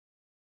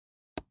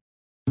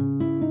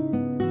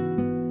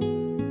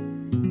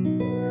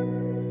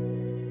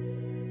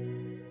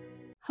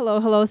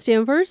Hello,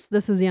 Stampers.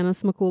 This is Yana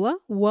Smakula.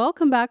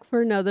 Welcome back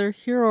for another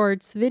Hero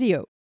Arts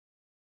video.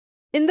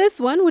 In this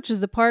one, which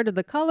is a part of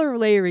the Color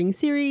Layering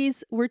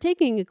series, we're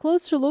taking a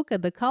closer look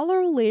at the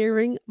Color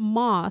Layering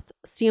Moth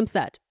stamp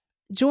set.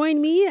 Join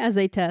me as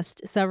I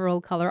test several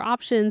color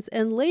options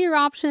and layer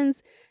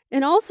options,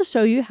 and also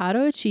show you how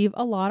to achieve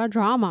a lot of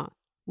drama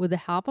with the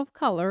help of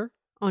color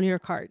on your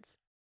cards.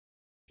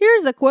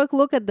 Here's a quick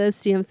look at this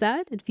stamp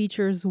set. It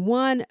features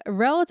one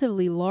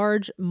relatively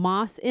large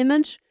moth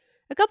image,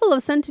 a couple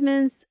of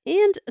sentiments,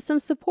 and some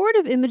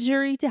supportive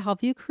imagery to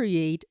help you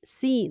create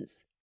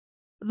scenes.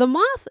 The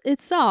moth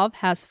itself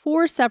has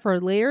 4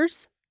 separate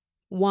layers,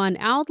 1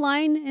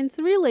 outline, and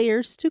 3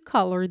 layers to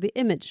color the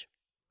image.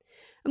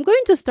 I'm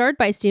going to start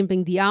by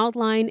stamping the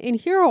outline in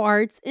Hero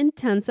Arts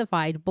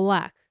Intensified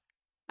Black.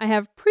 I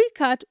have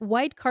pre-cut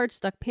white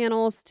cardstock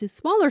panels to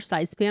smaller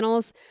size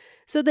panels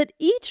so that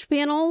each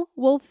panel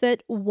will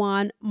fit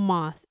one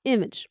moth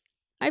image.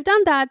 I've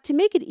done that to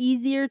make it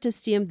easier to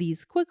stamp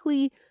these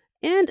quickly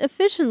and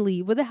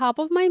efficiently with the help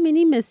of my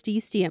Mini Misty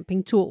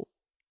stamping tool.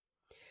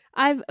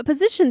 I've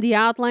positioned the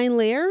outline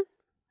layer,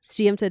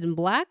 stamped it in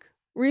black,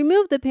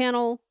 removed the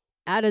panel,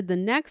 added the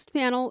next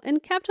panel,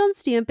 and kept on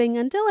stamping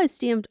until I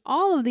stamped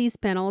all of these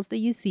panels that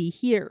you see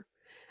here.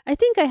 I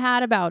think I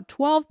had about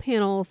 12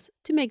 panels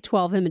to make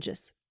 12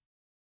 images.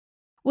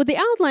 With the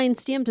outline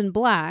stamped in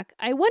black,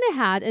 I went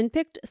ahead and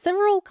picked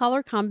several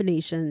color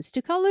combinations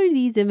to color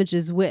these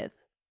images with.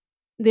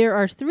 There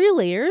are 3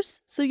 layers,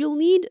 so you'll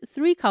need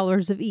 3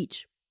 colors of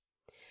each.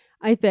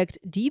 I picked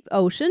Deep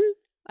Ocean,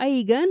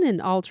 Aegon,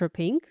 and Ultra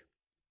Pink.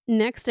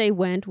 Next, I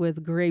went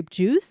with Grape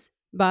Juice,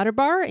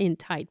 Butterbar, and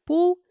Tide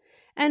Pool.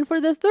 And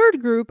for the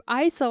third group,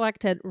 I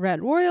selected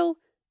Red Royal,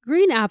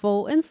 Green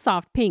Apple, and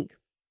Soft Pink.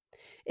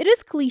 It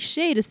is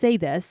cliché to say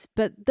this,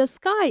 but the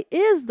sky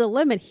is the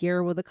limit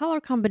here with the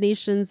color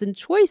combinations and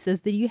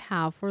choices that you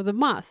have for the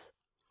moth.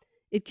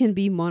 It can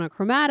be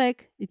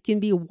monochromatic, it can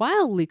be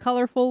wildly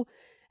colorful.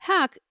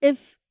 Heck,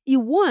 if you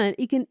want,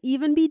 it can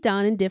even be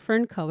done in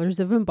different colors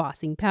of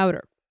embossing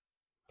powder.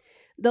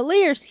 The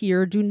layers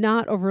here do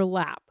not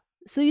overlap,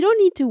 so you don't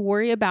need to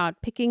worry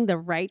about picking the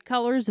right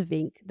colors of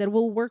ink that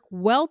will work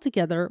well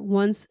together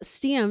once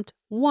stamped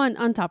one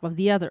on top of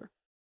the other.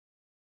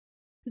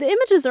 The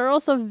images are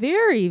also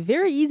very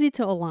easy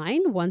to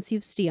align once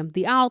you've stamped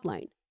the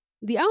outline.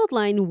 The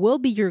outline will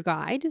be your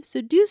guide, so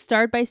do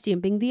start by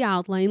stamping the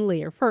outline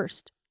layer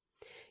first.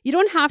 You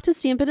don't have to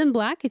stamp it in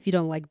black if you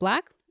don't like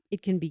black.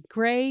 It can be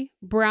gray,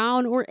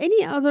 brown, or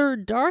any other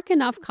dark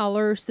enough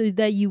color so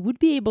that you would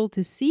be able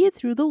to see it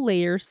through the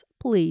layers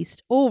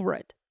placed over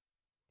it.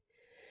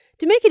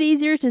 To make it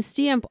easier to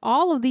stamp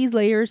all of these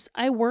layers,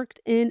 I worked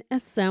in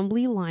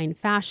assembly line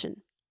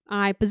fashion.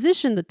 I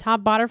positioned the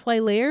top butterfly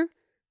layer,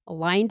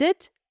 aligned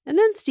it, and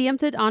then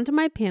stamped it onto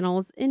my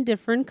panels in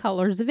different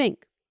colors of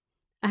ink.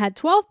 I had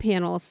 12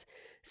 panels,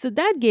 so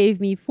that gave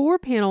me 4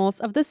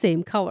 panels of the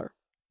same color.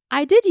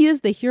 I did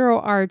use the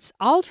Hero Arts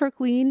Ultra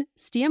Clean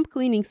stamp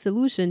cleaning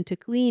solution to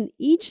clean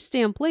each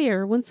stamp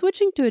layer when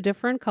switching to a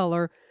different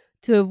color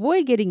to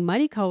avoid getting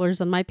muddy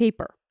colors on my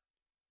paper.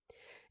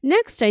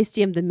 Next, I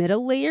stamped the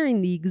middle layer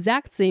in the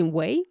exact same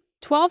way,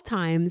 12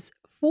 times,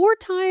 4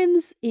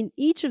 times in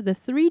each of the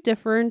 3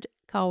 different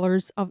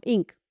colors of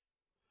ink.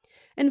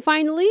 And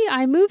finally,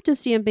 I moved to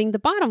stamping the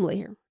bottom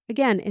layer,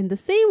 again in the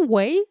same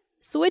way,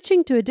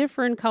 switching to a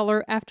different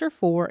color after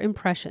 4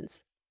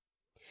 impressions.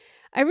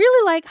 I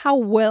really like how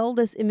well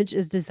this image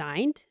is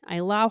designed. I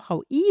love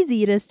how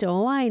easy it is to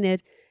align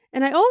it,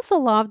 and I also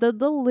love that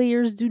the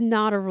layers do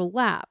not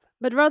overlap,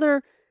 but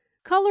rather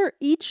color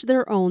each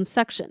their own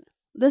section.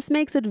 This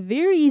makes it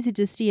very easy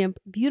to stamp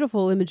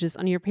beautiful images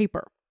on your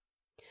paper.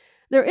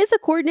 There is a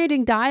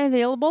coordinating die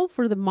available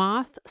for the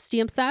Moth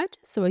stamp set,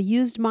 so I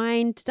used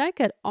mine to die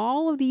cut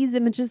all of these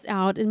images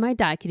out in my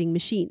die cutting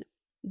machine.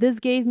 This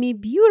gave me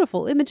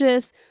beautiful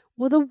images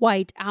with a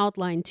white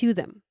outline to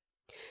them.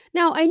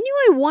 Now, I knew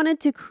I wanted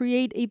to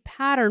create a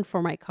pattern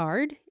for my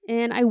card,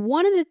 and I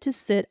wanted it to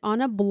sit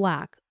on a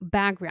black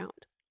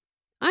background.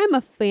 I'm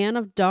a fan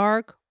of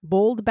dark,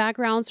 bold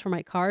backgrounds for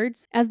my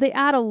cards, as they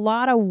add a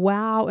lot of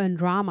wow and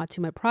drama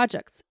to my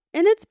projects.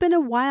 And it's been a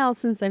while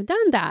since I've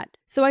done that,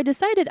 so I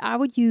decided I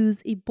would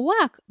use a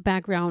black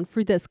background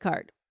for this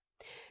card.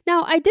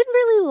 Now, I didn't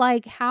really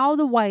like how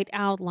the white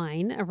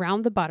outline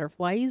around the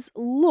butterflies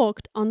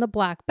looked on the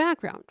black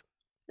background.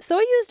 So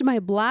I used my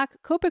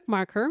black Copic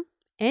marker,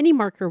 any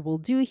marker will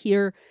do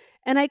here,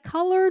 and I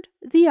colored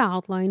the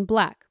outline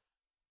black.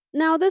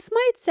 Now, this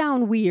might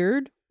sound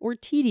weird or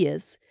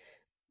tedious,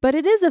 but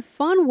it is a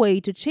fun way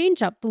to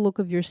change up the look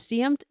of your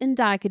stamped and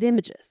die cut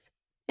images.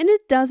 And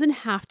it doesn't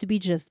have to be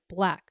just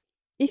black.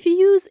 If you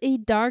use a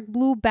dark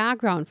blue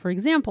background, for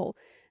example,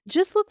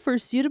 just look for a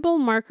suitable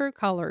marker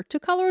color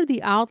to color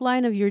the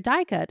outline of your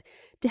die cut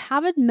to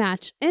have it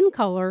match in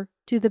color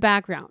to the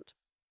background.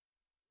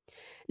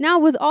 Now,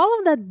 with all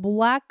of that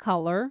black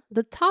color,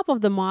 the top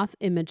of the moth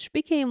image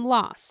became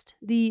lost.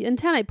 The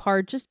antennae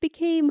part just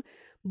became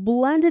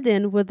blended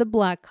in with the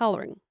black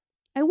coloring.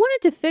 I wanted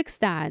to fix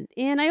that,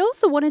 and I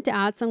also wanted to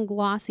add some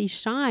glossy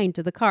shine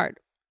to the card.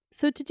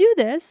 So to do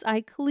this,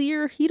 I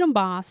clear heat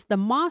emboss the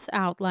moth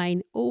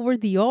outline over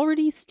the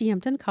already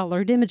stamped and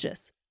colored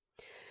images.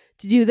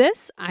 To do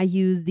this, I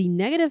use the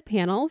negative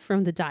panel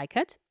from the die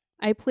cut.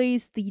 I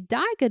place the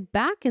die cut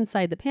back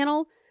inside the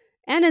panel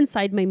and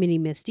inside my mini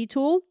MISTI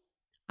tool.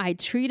 I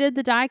treated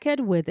the die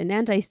cut with an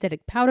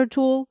anti-static powder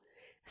tool,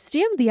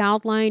 stamped the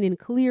outline in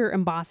clear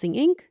embossing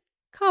ink,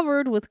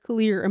 covered with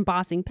clear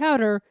embossing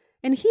powder,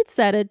 and heat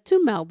set it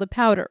to melt the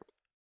powder.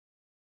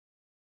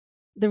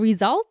 The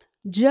result?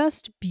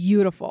 Just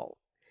beautiful.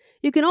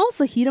 You can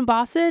also heat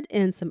emboss it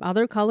in some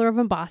other color of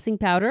embossing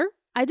powder.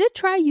 I did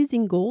try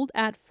using gold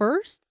at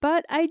first,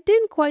 but I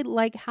didn't quite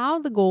like how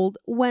the gold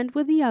went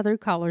with the other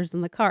colors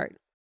on the card.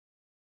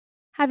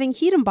 Having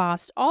heat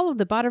embossed all of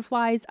the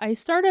butterflies, I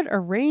started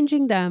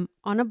arranging them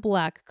on a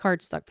black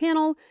cardstock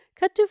panel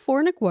cut to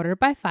 4 1/4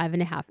 by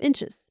 5.5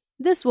 inches.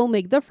 This will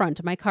make the front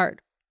of my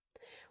card.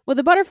 With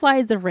the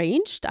butterflies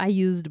arranged, I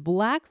used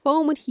black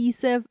foam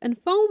adhesive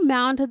and foam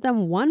mounted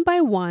them one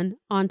by one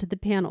onto the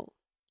panel.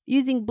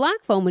 Using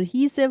black foam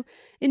adhesive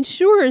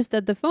ensures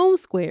that the foam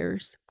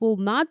squares will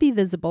not be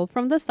visible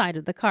from the side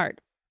of the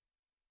card.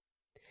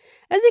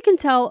 As you can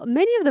tell,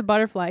 many of the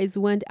butterflies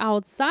went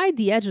outside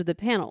the edge of the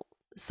panel,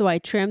 so I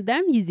trimmed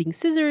them using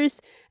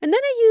scissors, and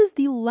then I used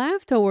the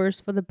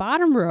leftovers for the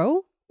bottom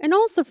row and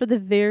also for the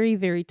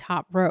very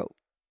top row.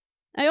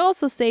 I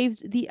also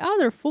saved the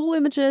other full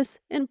images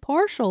and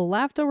partial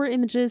leftover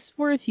images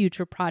for a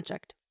future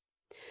project.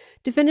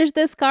 To finish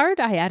this card,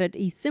 I added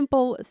a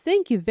simple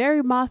 "Thank you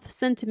very moth"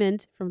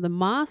 sentiment from the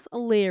moth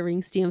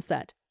layering stamp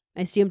set.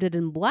 I stamped it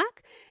in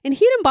black and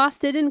heat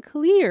embossed it in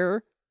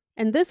clear,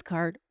 and this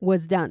card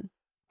was done.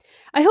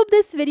 I hope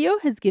this video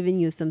has given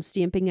you some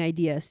stamping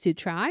ideas to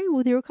try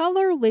with your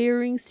color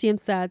layering stamp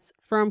sets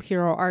from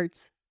Hero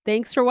Arts.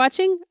 Thanks for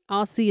watching.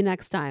 I'll see you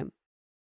next time.